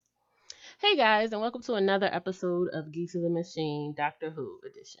Hey guys, and welcome to another episode of Geeks of the Machine Doctor Who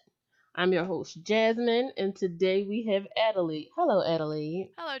edition. I'm your host, Jasmine, and today we have Adelaide. Hello, Adelaide.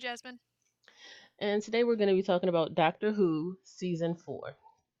 Hello, Jasmine. And today we're going to be talking about Doctor Who Season 4.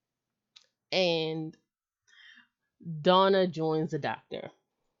 And Donna joins the Doctor.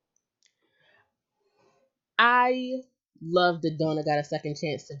 I love that Donna got a second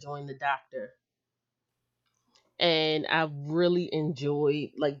chance to join the Doctor. And I really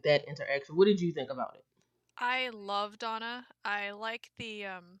enjoyed that interaction. What did you think about it? I love Donna. I like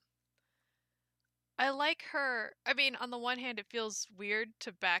her. I mean, on the one hand it feels weird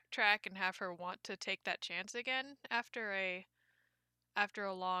to backtrack and have her want to take that chance again after a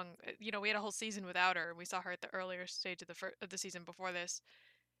long, we had a whole season without her. We saw her at the earlier stage of the season before this.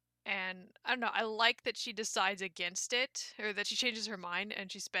 And I don't know, I like that she decides against it, or that she changes her mind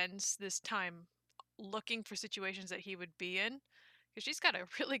and she spends this time looking for situations that he would be in, because she's got a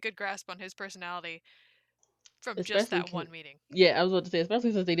really good grasp on his personality from just Especially, that one meeting. yeah, I was about to say,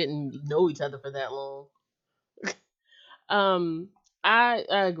 especially since they didn't know each other for that long. Um, I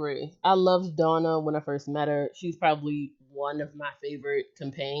agree. I loved Donna when I first met her. She's probably one of my favorite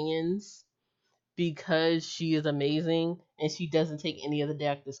companions because she is amazing and she doesn't take any of the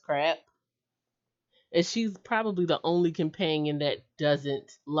doctor's crap. And she's probably the only companion that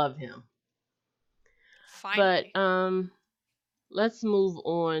doesn't love him. But Finally. let's move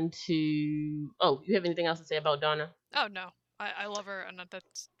on to. Oh, you have anything else to say about Donna? Oh no, I love her, and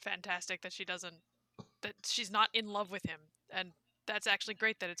that's fantastic that she doesn't that she's not in love with him, and that's actually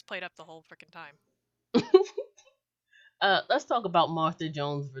great that it's played up the whole freaking time. Let's talk about Martha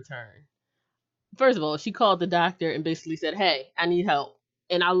Jones' return. First of all, she called the doctor and basically said, "Hey, I need help."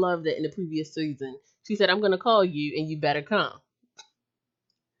 And I love that in the previous season, she said, "I'm gonna call you and you better come."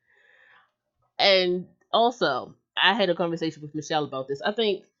 And also, I had a conversation with Michelle about this. I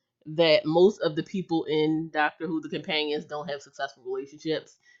think that most of the people in Doctor Who, the companions, don't have successful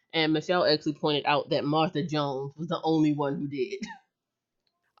relationships. And Michelle actually pointed out that Martha Jones was the only one who did.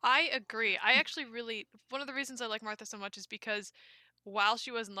 I agree. I actually really one of the reasons I like Martha so much is because while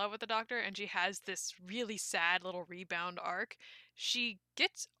she was in love with the doctor and she has this really sad little rebound arc, she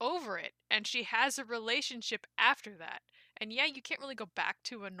gets over it and she has a relationship after that. And yeah, you can't really go back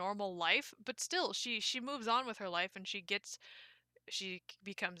to a normal life, but still she moves on with her life and she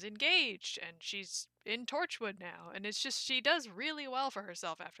becomes engaged and she's in Torchwood now, and it's just she does really well for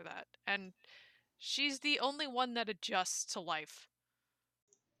herself after that, and she's the only one that adjusts to life.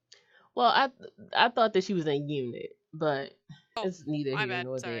 Well, I thought that she was a unit, but Oh, it's neither my here bad,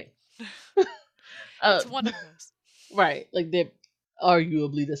 nor there. sorry. Uh, It's one of those. right, like they're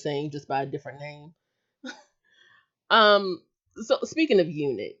arguably the same, just by a different name. Um, so speaking of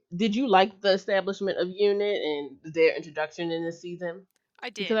Unit, did you like the establishment of Unit and their introduction in this season? I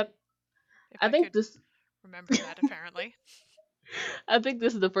Because did, if I I think could this remember that, apparently. I think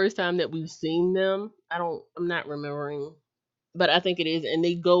this is the first time that we've seen them. I'm not remembering, but I think it is, and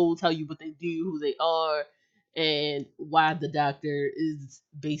they go tell you what they do, who they are, and why the doctor is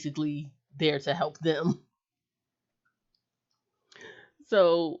basically there to help them.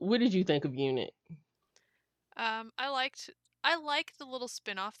 So, what did you think of Unit? I liked I like the little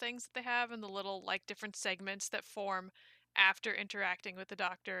spin-off things that they have and the little like different segments that form after interacting with the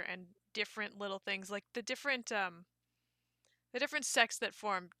doctor, and different little things like the different sects that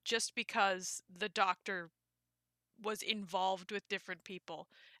form just because the doctor was involved with different people.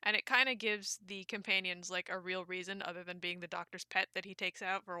 And it kind of gives the companions like a real reason other than being the doctor's pet that he takes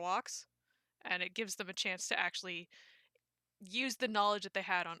out for walks. And it gives them a chance to actually use the knowledge that they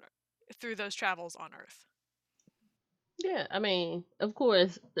had on through those travels on Earth. Yeah, I mean, of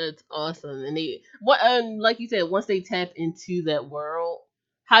course, that's awesome. And like you said, once they tap into that world,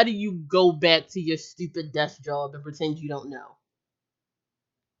 how do you go back to your stupid desk job and pretend you don't know?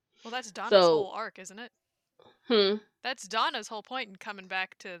 Well, that's Donna's So, whole arc, isn't it? hmm, That's Donna's whole point in coming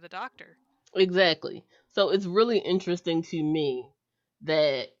back to the doctor. exactly. So it's really interesting to me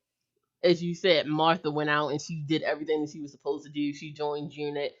that, as you said, Martha went out and she did everything that she was supposed to do. She joined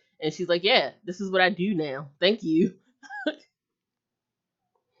Unit, and she's like, "Yeah, this is what I do now. Thank you."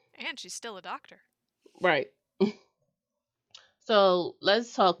 And she's still a doctor. Right. So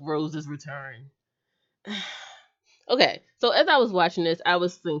let's talk Rose's return. Okay, so as I was watching this, I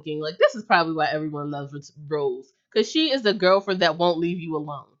was thinking, like, this is probably why everyone loves Rose, because she is the girlfriend that won't leave you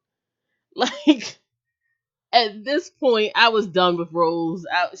alone. Like, at this point, I was done with Rose.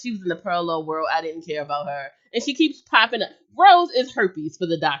 She was in the parallel world. I didn't care about her, and she keeps popping up. Rose is herpes for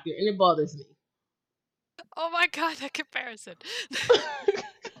the doctor, and it bothers me. Oh my god, that comparison.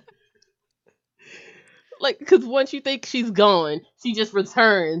 Like, because once you think she's gone, she just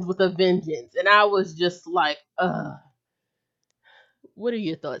returns with a vengeance. And I was just like, what are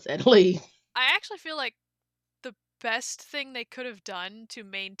your thoughts, Adelaide? I actually feel like the best thing they could have done to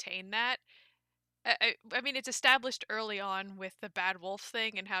maintain that. I mean, it's established early on with the bad wolf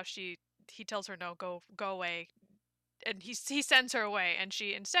thing and how he tells her no, go away, and he sends her away, and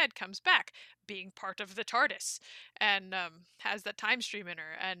she instead comes back, being part of the TARDIS, and has that time stream in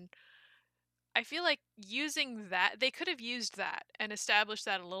her. And I feel like using that, they could have used that and established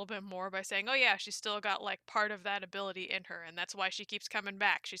that a little bit more by saying, oh yeah, she's still got like part of that ability in her, and that's why she keeps coming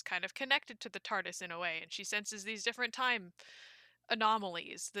back. She's kind of connected to the TARDIS in a way, and she senses these different time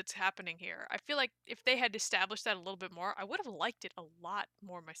anomalies that's happening here. I feel like if they had established that a little bit more, I would have liked it a lot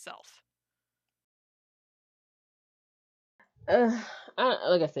more myself. Uh,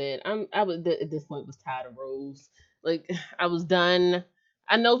 like I said, I was at this point was tired of Rose. Like I was done.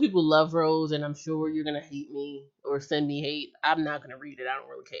 I know people love Rose, and I'm sure you're gonna hate me or send me hate. I'm not gonna read it. I don't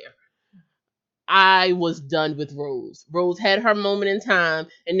really care. I was done with Rose. Rose had her moment in time,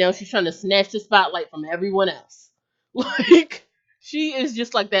 and now she's trying to snatch the spotlight from everyone else. Like she is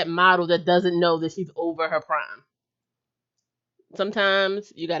just like that model that doesn't know that she's over her prime.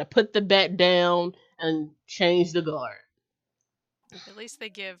 Sometimes you gotta put the bat down and change the guard. At least they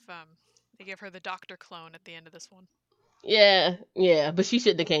give her the Doctor clone at the end of this one. Yeah, yeah, but she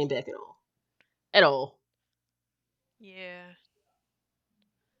shouldn't have came back at all. At all. Yeah.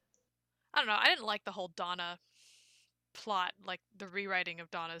 I don't know. I didn't like the whole Donna plot, like the rewriting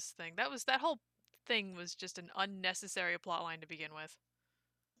of Donna's thing. That whole thing was just an unnecessary plot line to begin with.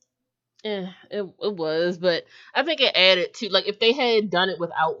 Yeah, it was, but I think it added to like if they had done it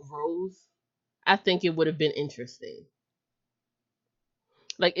without Rose, I think it would have been interesting.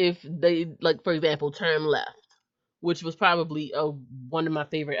 Like if they like for example, Term Left, which was probably one of my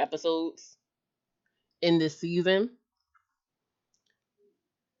favorite episodes in this season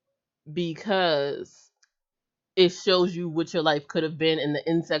because it shows you what your life could have been and the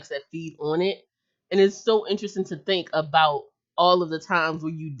insects that feed on it. And it's so interesting to think about all of the times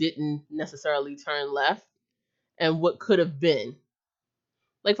where you didn't necessarily turn left and what could have been.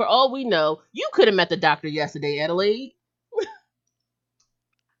 Like for all we know, you could have met the doctor yesterday, Adelaide.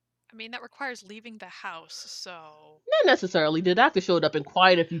 I mean, that requires leaving the house, so. Not necessarily. The doctor showed up in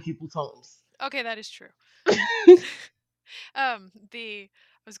quite a few people's homes. Okay, that is true. The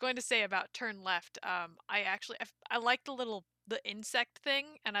I was going to say about turn left. I like the insect thing,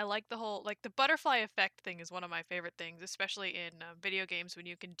 and I like the whole like the butterfly effect thing is one of my favorite things, especially in video games when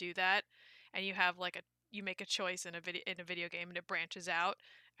you can do that, and you have like a you make a choice in a video game and it branches out,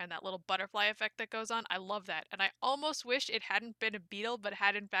 and that little butterfly effect that goes on. I love that, and I almost wish it hadn't been a beetle, but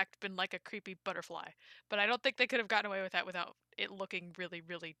had in fact been like a creepy butterfly. But I don't think they could have gotten away with that without it looking really,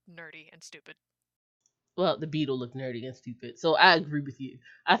 really nerdy and stupid. Well, the beetle looked nerdy and stupid. So I agree with you.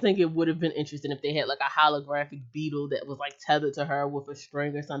 I think it would have been interesting if they had like a holographic beetle that was like tethered to her with a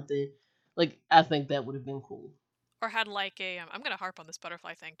string or something. Like I think that would have been cool. Or had like a I'm gonna harp on this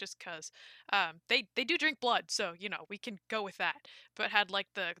butterfly thing just because they do drink blood, so you know we can go with that. But had like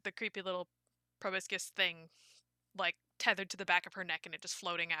the creepy little proboscis thing like tethered to the back of her neck and it just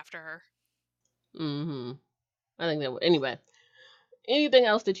floating after her. Mm-hmm. I think that would. Anyway, anything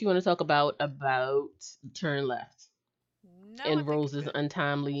else that you want to talk about Turn Left No, I and think I'm Rose's good.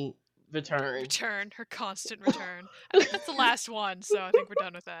 untimely return? Return, her constant return. I think that's the last one, so I think we're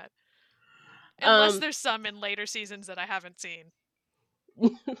done with that. Unless Um. there's some in later seasons that I haven't seen.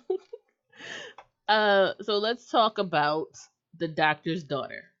 So let's talk about the doctor's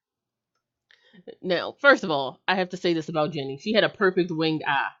daughter. Now, first of all, I have to say this about Jenny. She had a perfect winged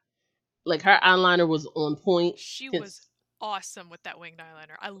eye. Like her eyeliner was on point. She was It's awesome with that winged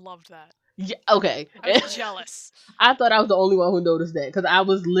eyeliner. I loved that. yeah, okay. I was jealous. I thought I was the only one who noticed that because I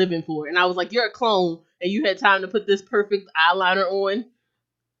was living for it, and I was like, "You're a clone, and you had time to put this perfect eyeliner on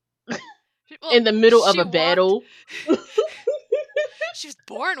Well, in the middle of she a walked. battle." She was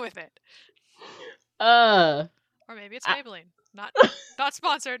born with it. uh, Or maybe it's I, Maybelline. Not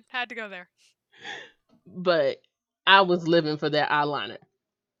sponsored. Had to go there. but I was living for that eyeliner.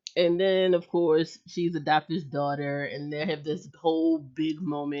 And then, of course, she's a doctor's daughter, and they have this whole big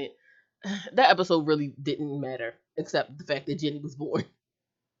moment. That episode really didn't matter, except the fact that Jenny was born.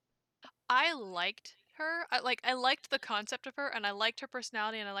 I liked her. I liked the concept of her, and I liked her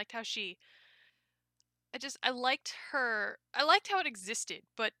personality, and I liked how she. I liked her. I liked how it existed,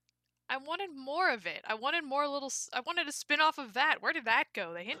 but I wanted more of it. I wanted more little. I wanted a spin off of that. Where did that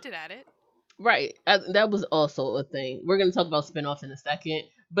go? They hinted at it. Right. That was also a thing. We're going to talk about spinoffs in a second,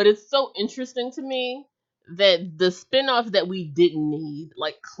 but it's so interesting to me that the spinoffs that we didn't need,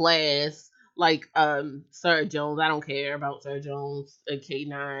 like Class, like Sir Jones. I don't care about Sir Jones and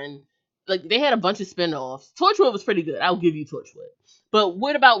K9. Like they had a bunch of spinoffs. Torchwood was pretty good. I'll give you Torchwood. But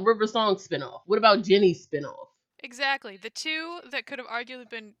what about River Song spinoff? What about Jenny's spinoff? Exactly. The two that could have arguably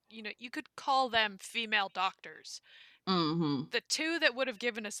been, you could call them female doctors. Mm-hmm. The two that would have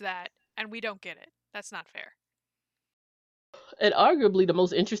given us that, and we don't get it. That's not fair. And arguably the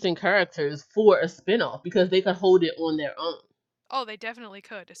most interesting characters for a spinoff because they could hold it on their own. Oh, they definitely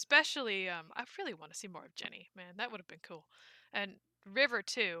could. Especially, I really want to see more of Jenny. Man, that would have been cool. And River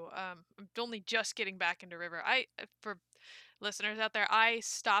too. I'm only just getting back into River. For listeners out there, I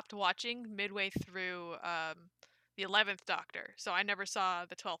stopped watching midway through the 11th Doctor, so I never saw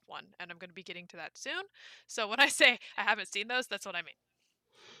the 12th one, and I'm going to be getting to that soon. So when I say I haven't seen those, that's what I mean.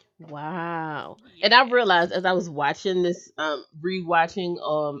 Wow. And I Yeah. realized as I was watching this, rewatching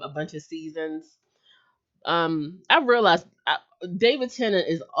a bunch of seasons, I realized David Tennant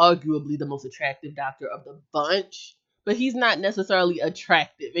is arguably the most attractive doctor of the bunch, but he's not necessarily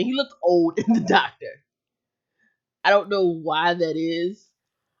attractive, and he looks old in the Doctor. I don't know why that is,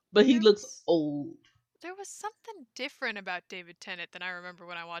 but he There looks was old. there was something different about David Tennant than I remember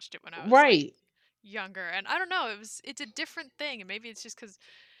when I watched it when I was like Right, younger. And I don't know, it's a different thing. And maybe it's just cuz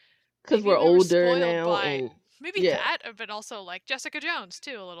because maybe we're we were older spoiled now, by and maybe yeah. that, but also like Jessica Jones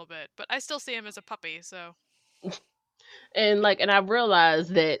too a little bit. But I still see him as a puppy, so And I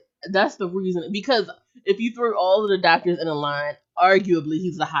realized that that's the reason because if you threw all of the doctors in a line, arguably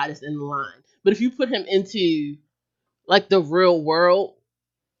he's the hottest in the line. But if you put him into like the real world,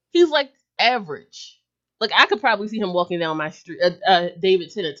 he's like average. Like I could probably see him walking down my street,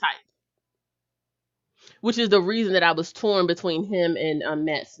 David Tennant type, which is the reason that I was torn between him and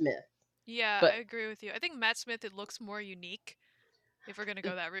Matt Smith. yeah, I But agree with you. I think Matt Smith, it looks more unique. If we're gonna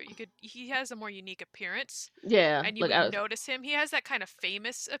go that route, he has a more unique appearance, yeah, and you like would I was, notice him. He has that kind of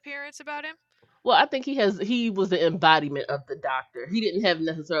famous appearance about him. well, I think he was the embodiment of the Doctor. He didn't have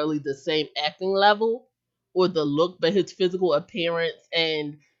necessarily the same acting level or the look, but his physical appearance,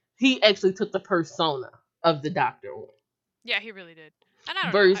 and he actually took the persona of the Doctor on. Yeah, he really did. And I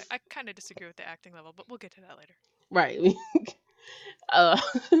don't know, I, Verse I kind of disagree with the acting level, but we'll get to that later. right. uh,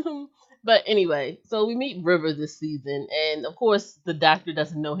 but anyway, so we meet River this season, and of course the Doctor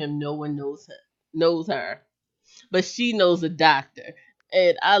doesn't know him. No one knows her, but she knows the Doctor,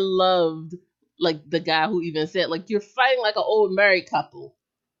 and I loved like the guy who even said like you're fighting like an old married couple.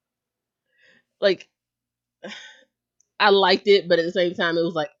 Like I liked it, but at the same time, it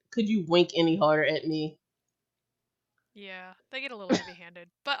was like, could you wink any harder at me? Yeah, they get a little heavy-handed.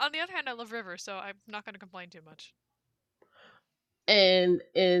 But on the other hand, I love River, so I'm not going to complain too much. And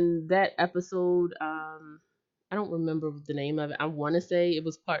in that episode, I don't remember the name of it. I want to say it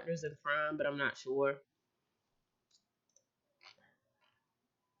was Partners in Crime, but I'm not sure.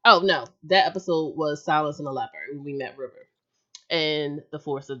 Oh no, that episode was Silence and the Leopard when we met River and the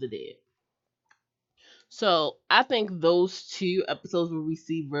Force of the Dead. So I think those two episodes where we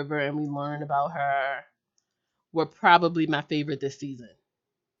see River and we learn about her were probably my favorite this season.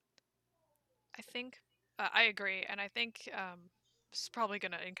 I think I agree, and I think this is probably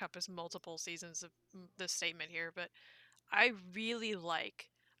going to encompass multiple seasons of this statement here, but I really like,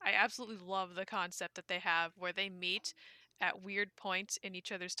 I absolutely love the concept that they have where they meet at weird points in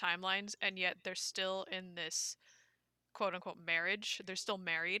each other's timelines, and yet they're still in this quote unquote marriage. They're still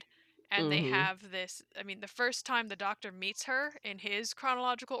married. And they Hmm. have this. I mean, the first time the doctor meets her in his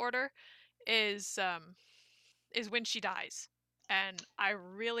chronological order is when she dies. And I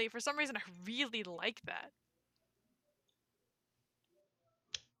really, for some reason, I really like that.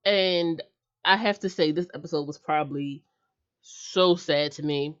 And I have to say, this episode was probably so sad to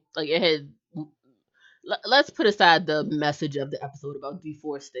me. Like it had. Let's put aside the message of the episode about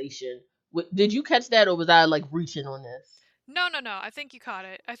deforestation. Did you catch that, or was I like reaching on this? No, no, no. I think you caught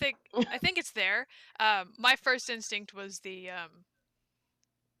it. I think it's there. My first instinct was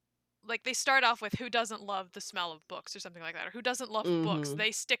like they start off with who doesn't love the smell of books or something like that, or who doesn't love books. Hmm.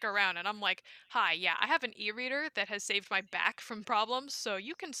 They stick around, and I'm like, hi, yeah, I have an e-reader that has saved my back from problems, so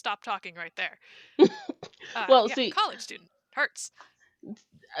you can stop talking right there. Well, Yeah, see, college student hurts.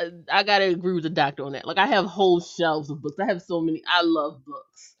 I gotta agree with the doctor on that. Like I have whole shelves of books. I have so many. I love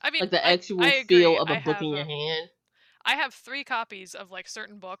books. I mean, Like the I actual agree. feel of a book in your hand. I have 3 copies of like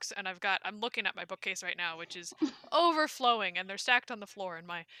certain books, and I'm looking at my bookcase right now, which is overflowing, and they're stacked on the floor, and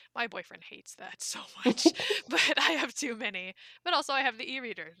my boyfriend hates that so much. But I have too many. But also I have the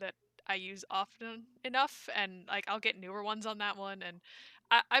e-reader that I use often enough, and like I'll get newer ones on that one, and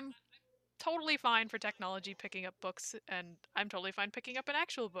I'm totally fine for technology picking up books, and I'm totally fine picking up an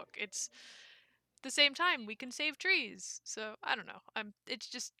actual book. It's the same time we can save trees. So I don't know. It's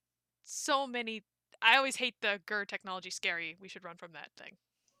just so many. I always hate the GER technology scary. We should run from that thing.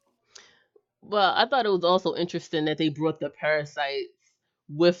 Well, I thought it was also interesting that they brought the parasites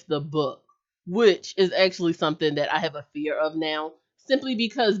with the book, which is actually something that I have a fear of now, simply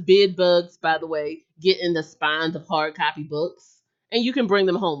because bed bugs, by the way, get in the spines of hard copy books, and you can bring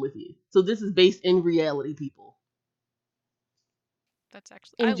them home with you. So this is based in reality, people. That's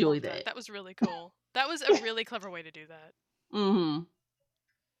actually, I Enjoy love that. that. That was really cool. That was a really clever way to do that. Hmm.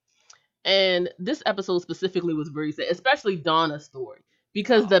 And this episode specifically was very sad, especially Donna's story,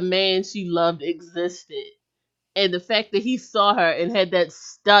 because Oh, the man she loved existed. And the fact that he saw her and had that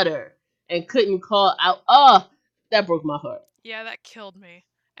stutter and couldn't call out, oh, that broke my heart. yeah, that killed me.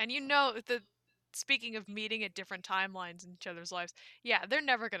 And the speaking of meeting at different timelines in each other's lives, yeah, they're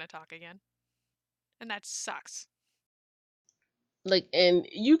never gonna talk again, and that sucks. Like, and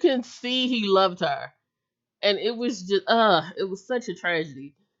you can see he loved her. And it was just, it was such a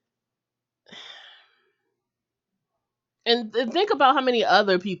tragedy. And think about how many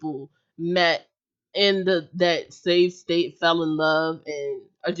other people met in that save state, fell in love, and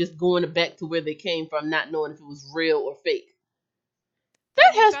are just going back to where they came from, not knowing if it was real or fake. Then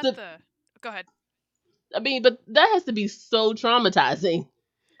That you've has got to, the. Go ahead. I mean, but that has to be so traumatizing.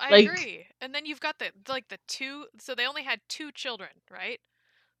 I Like, agree. And then you've got the two. So they only had two children, right?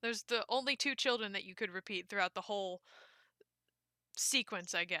 There's the only two children that you could repeat throughout the whole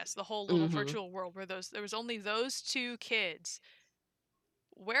sequence, I guess, the whole little hmm virtual world where there was only those two kids.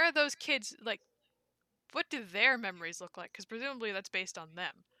 Where are those kids? Like, what do their memories look like? Because presumably that's based on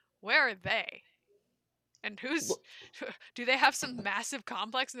them. Where are they? And who's? Do they have some massive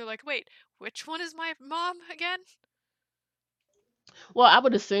complex? And they're like, wait, which one is my mom again? well, I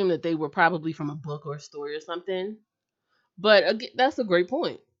would assume that they were probably from a book or a story or something. But again, that's a great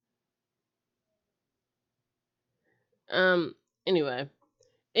point. Um. Anyway,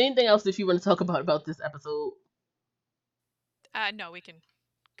 anything else that you want to talk about this episode? No, we can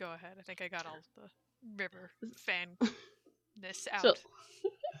go ahead. I think I got all the river fanness So, out.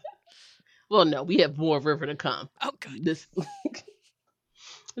 well, no, we have more River to come. Oh, good. This.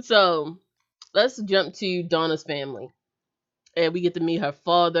 So, let's jump to Donna's family, and we get to meet her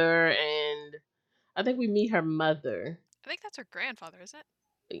father, and I think we meet her mother. I think that's her grandfather, isn't it?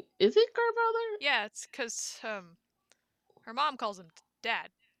 Is it her brother? Yeah, it's because her mom calls him dad.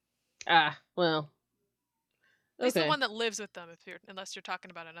 Ah, well, At least the okay. one that lives with them, unless you're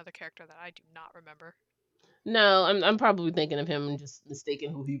talking about another character that I do not remember. No, I'm probably thinking of him and just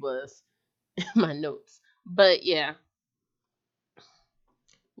mistaking who he was in my notes. But yeah,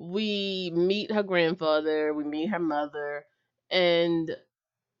 we meet her grandfather, we meet her mother, and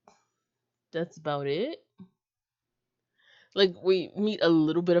that's about it. Like we meet a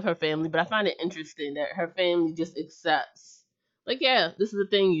little bit of her family, but I find it interesting that her family just accepts, like, yeah, this is the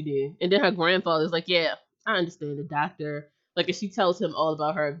thing you do. And then her grandfather's like, yeah, I understand the doctor. Like, and she tells him all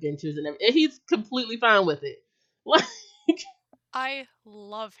about her adventures and everything. And he's completely fine with it. Like, I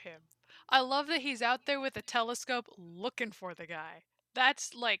love him. I love that he's out there with a telescope looking for the guy.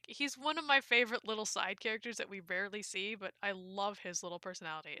 That's like, he's one of my favorite little side characters that we rarely see, but I love his little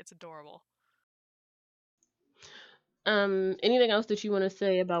personality. It's adorable. anything else that you want to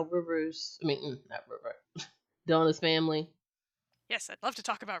say about Rivers? I mean, not River, Donna's family. Yes, I'd love to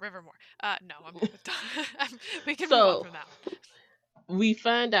talk about River more. No, we can move on So from that. we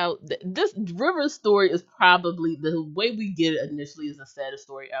find out that this River's story is probably the way we get it initially is the saddest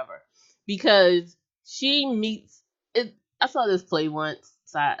story ever, because she meets it. I saw this play once,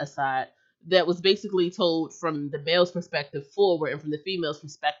 side aside, that was basically told from the male's perspective forward and from the female's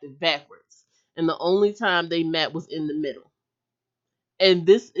perspective backwards, and the only time they met was in the middle. And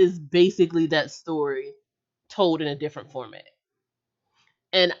this is basically that story told in a different format,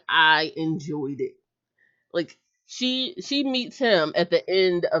 and I enjoyed it. Like, she meets him at the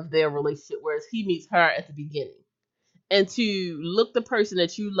end of their relationship, whereas he meets her at the beginning. And to look the person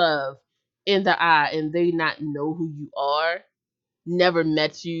that you love in the eye and they not know who you are, never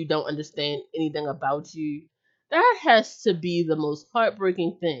met you, don't understand anything about you, that has to be the most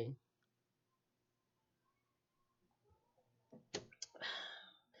heartbreaking thing.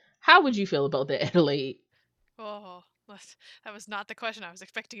 How would you feel about that, Adelaide? Oh, that was not the question I was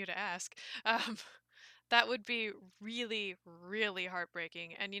expecting you to ask. Um, that would be really, really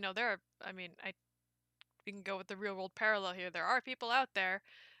heartbreaking. And I mean, we can go with the real world parallel here. There are people out there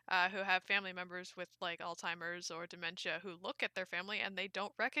who have family members with like Alzheimer's or dementia who look at their family and they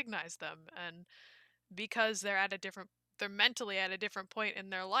don't recognize them, and because they're mentally at a different point in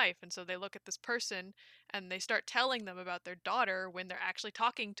their life, and so they look at this person and they start telling them about their daughter when they're actually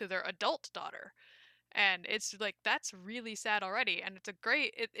talking to their adult daughter. And it's like that's really sad already, and it's a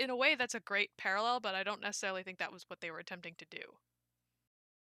great in a way that's a great parallel, but I don't necessarily think that was what they were attempting to do.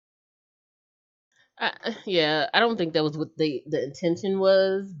 Yeah, I don't think that was what the intention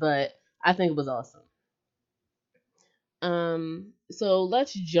was, but I think it was awesome. So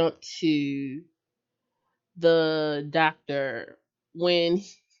let's jump to the doctor when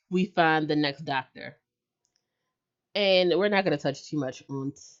we find the next doctor, and we're not going to touch too much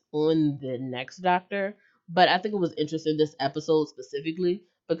on the next doctor, but I think it was interesting this episode specifically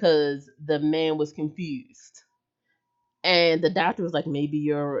because the man was confused, and the doctor was like, "Maybe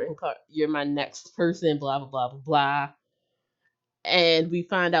you're my next person," blah blah blah blah blah, and we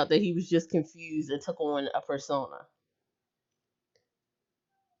find out that he was just confused and took on a persona.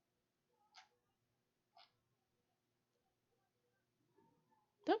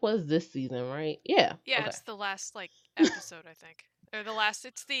 That was this season, right? Yeah. Yeah, Okay. it's the last like episode, I think. Or the last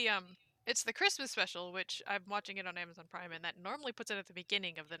it's the Christmas special, which I'm watching it on Amazon Prime, and that normally puts it at the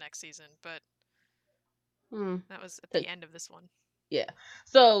beginning of the next season, but Hmm. that was at the Th- end of this one. Yeah.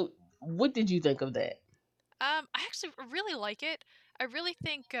 So, what did you think of that? I actually really like it. I really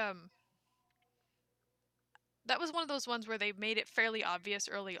think that was one of those ones where they made it fairly obvious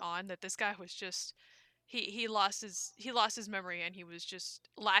early on that this guy was just he lost his memory, and he was just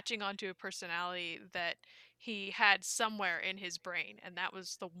latching onto a personality that he had somewhere in his brain, and that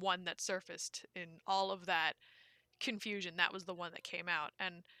was the one that surfaced in all of that confusion. That was the one that came out,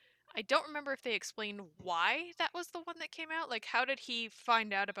 and I don't remember if they explained why that was the one that came out. Like, how did he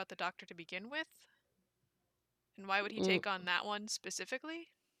find out about the doctor to begin with, and why would he Mm, take on that one specifically?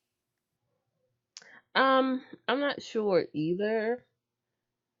 I'm not sure either,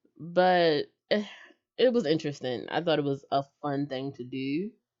 but it was interesting. I thought it was a fun thing to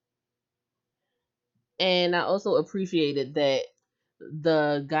do, and I also appreciated that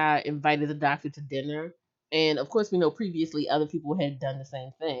the guy invited the doctor to dinner. And of course, we know previously other people had done the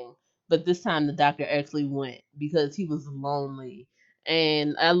same thing, but this time the doctor actually went because he was lonely.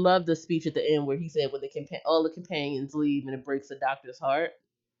 And I love the speech at the end where he said, "When all the companions leave, and it breaks the doctor's heart,"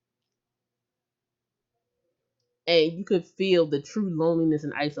 and you could feel the true loneliness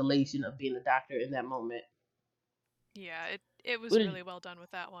and isolation of being a doctor in that moment. Yeah, it was What did, really well done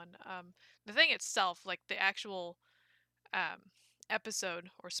with that one. The thing itself, like the actual um episode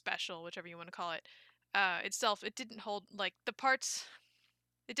or special, whichever you want to call it, itself, it didn't hold like the parts.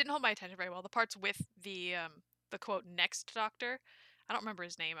 It didn't hold my attention very well. The parts with the quote next doctor, I don't remember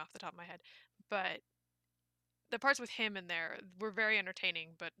his name off the top of my head, but the parts with him in there were very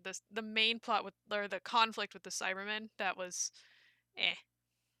entertaining. But the main plot with or the conflict with the Cybermen, that was eh.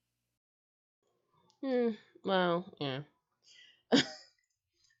 hmm, well, yeah.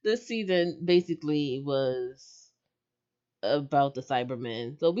 This season basically was about the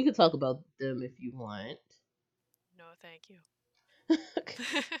Cybermen, so we could talk about them if you want. No, thank you.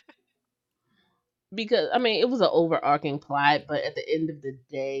 Because I mean, it was an overarching plot, but at the end of the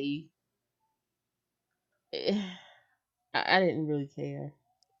day, eh, I didn't really care.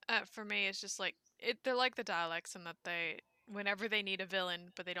 For me, it's just like they're like the dialects, in that they, whenever they need a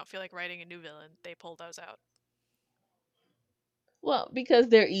villain, but they don't feel like writing a new villain, they pull those out. Well, because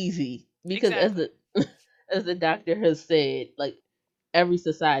they're easy. Because Exactly. as the doctor has said, like every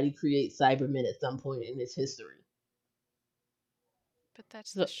society creates Cybermen at some point in its history. But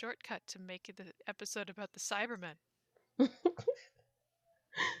that's the So, shortcut to make it the episode about the Cybermen.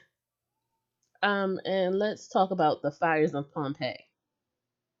 and let's talk about the fires of Pompeii.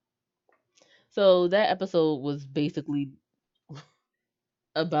 So that episode was basically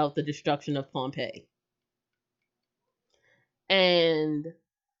about the destruction of Pompeii, and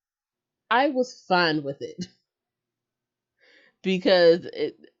I was fine with it because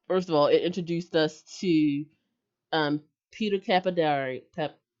first of all, it introduced us to um, Peter Capodari.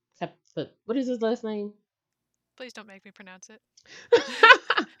 What is his last name? Please don't make me pronounce it.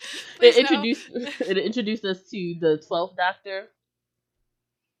 it Please no. introduced it introduced us to the 12th Doctor,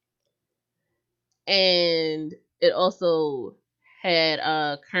 and it also had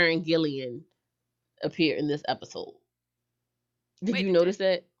Karen Gillian appear in this episode. Did Wait, you it did? notice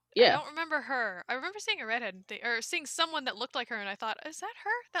that? I Yeah, don't remember her. I remember seeing a redhead or seeing someone that looked like her, and I thought, "Is that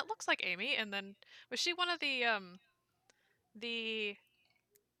her? That looks like Amy." And then was she one of the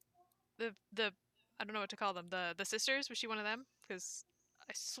the I don't know what to call them, the sisters? Was she one of them? Because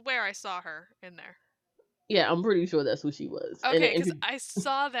I swear I saw her in there. yeah, I'm pretty sure that's who she was, and Okay, it because introduced. I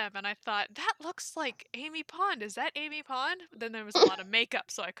saw them and I thought that looks like Amy Pond. Is that Amy Pond? Then there was a lot of makeup,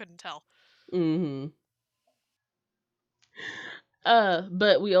 so I couldn't tell. hmm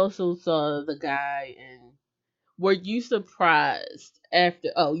but we also saw the guy, and were you surprised after?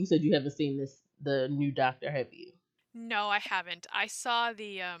 Oh, you said you haven't seen the new Doctor, have you? No, I haven't. I saw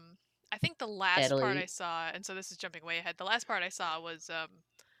the I think the last part I Adelaide. saw, and so this is jumping way ahead. The last part I saw was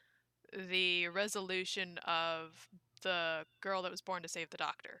the resolution of the girl that was born to save the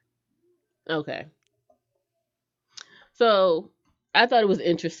doctor. Okay. So I thought it was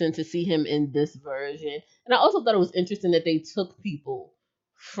interesting to see him in this version. And I also thought it was interesting that they took people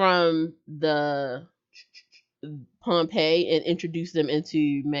from the Pompeii and introduced them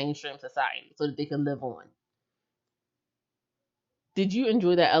into mainstream society so that they can live on. Did you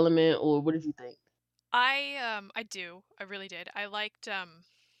enjoy that element or what did you think? I do. I really did. I liked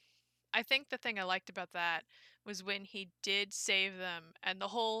I think the thing I liked about that was when he did save them and the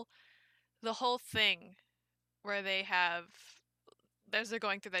whole thing where they have as they're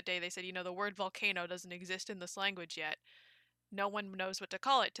going through that day they said, the word volcano doesn't exist in this language yet. No one knows what to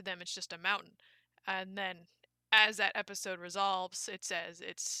call it. To them it's just a mountain. And then as that episode resolves, it says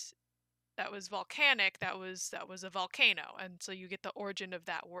it's that was volcanic, that was a volcano, and so you get the origin of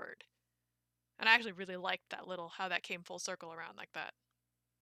that word. And I actually really liked that little how that came full circle around like that.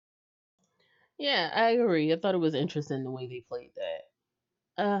 Yeah, I agree. I thought it was interesting the way they played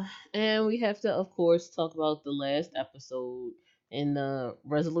that. And we have to, of course, talk about the last episode in the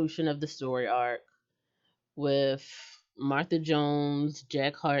resolution of the story arc with Martha Jones,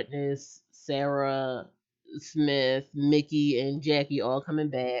 Jack Hartness, Sarah Smith, Mickey, and Jackie all coming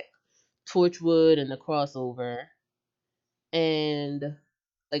back, Torchwood and the crossover, and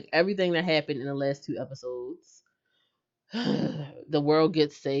like everything that happened in the last two episodes. The world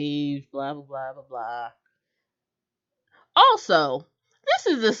gets saved, blah blah blah blah blah. Also, this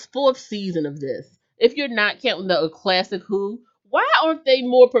is the fourth season of this. If you're not counting the classic Who, why aren't they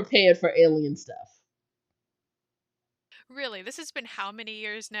more prepared for alien stuff? Really, this has been how many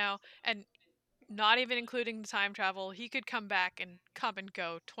years now? And not even including the time travel, he could come and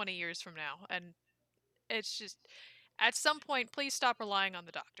go 20 years from now. And it's just, at some point, please stop relying on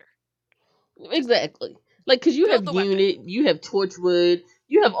the doctor. Just Exactly. Like, cause you build have the weapon. Unit, you have Torchwood,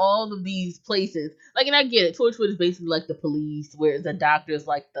 you have all of these places. Like, and I get it. Torchwood is basically like the police, whereas the doctor is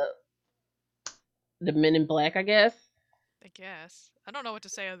like the Men in Black, I guess. I guess. I don't know what to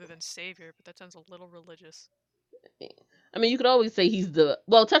say other than savior, but that sounds a little religious. I mean, you could always say he's the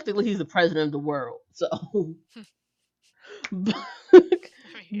well, technically he's the president of the world. So, but, I mean,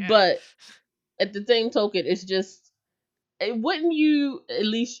 yeah. but at the same token, it's just wouldn't you at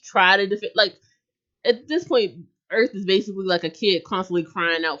least try to defend? Like at this point, Earth is basically like a kid constantly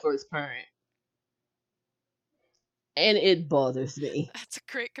crying out for his parent, and it bothers me. That's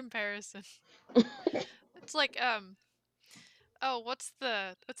a great comparison. It's like oh, what's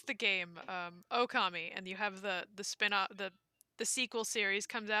the game? Okami, and you have the spin-off the sequel series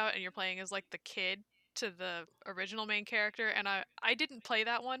comes out and you're playing as like the kid to the original main character, and I didn't play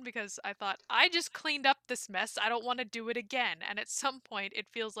that one because I thought I just cleaned up this mess. I don't want to do it again. And at some point it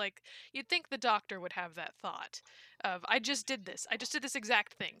feels like you'd think the doctor would have that thought of I just did this. I just did this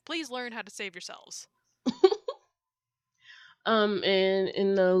exact thing. Please learn how to save yourselves. And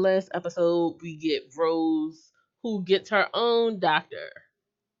in the last episode, we get Rose, who gets her own doctor,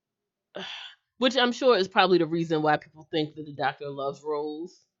 which I'm sure is probably the reason why people think that the doctor loves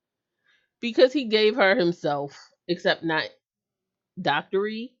Rose because he gave her himself, except not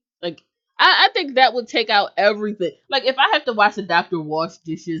doctory. Like I think that would take out everything. Like if I have to watch the doctor wash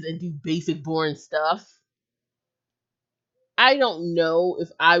dishes and do basic boring stuff, I don't know if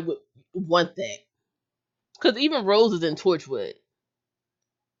I would want that. Because even Rose is in Torchwood.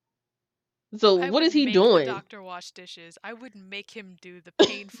 So I what would is he make the doing? doctor wash dishes. I would make him do the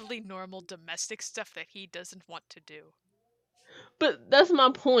painfully normal domestic stuff that he doesn't want to do. But that's my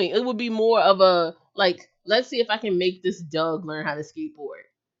point. It would be more of a like, let's see if I can make this Doug learn how to skateboard.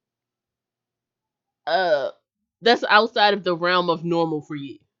 Uh, that's outside of the realm of normal for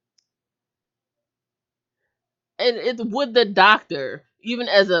you. And it would the doctor, even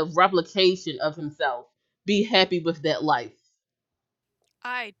as a replication of himself, be happy with that life?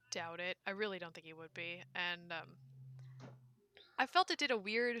 I doubt it. I really don't think he would be. And I felt it did a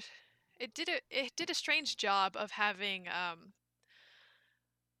weird it did a strange job of having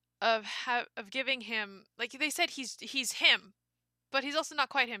of giving him like they said he's him, but he's also not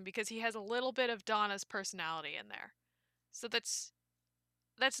quite him because he has a little bit of Donna's personality in there. So that's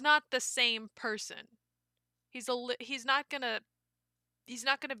not the same person. He's not gonna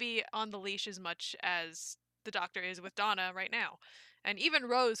be on the leash as much as the doctor is with Donna right now. And even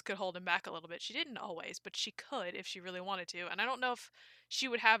Rose could hold him back a little bit. She didn't always, but she could if she really wanted to. And I don't know if she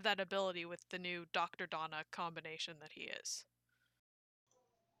would have that ability with the new Dr. Donna combination that he is.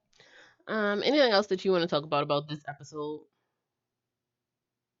 Anything else that you want to talk about this episode?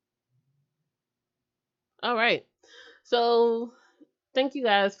 All right. So thank you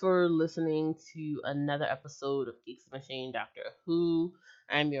guys for listening to another episode of Geeks Machine Doctor Who.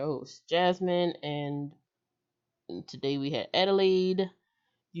 I'm your host, Jasmine, and today we had Adelaide.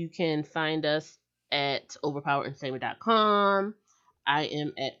 You can find us at overpoweredentertainment.com. I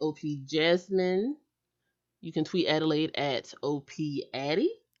am at OP Jasmine. You can tweet Adelaide at OP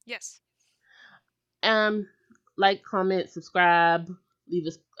Addy. Yes. Um, like, comment, subscribe, leave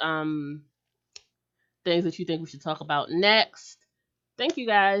us things that you think we should talk about next. Thank you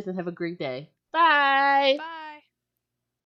guys and have a great day. Bye. Bye.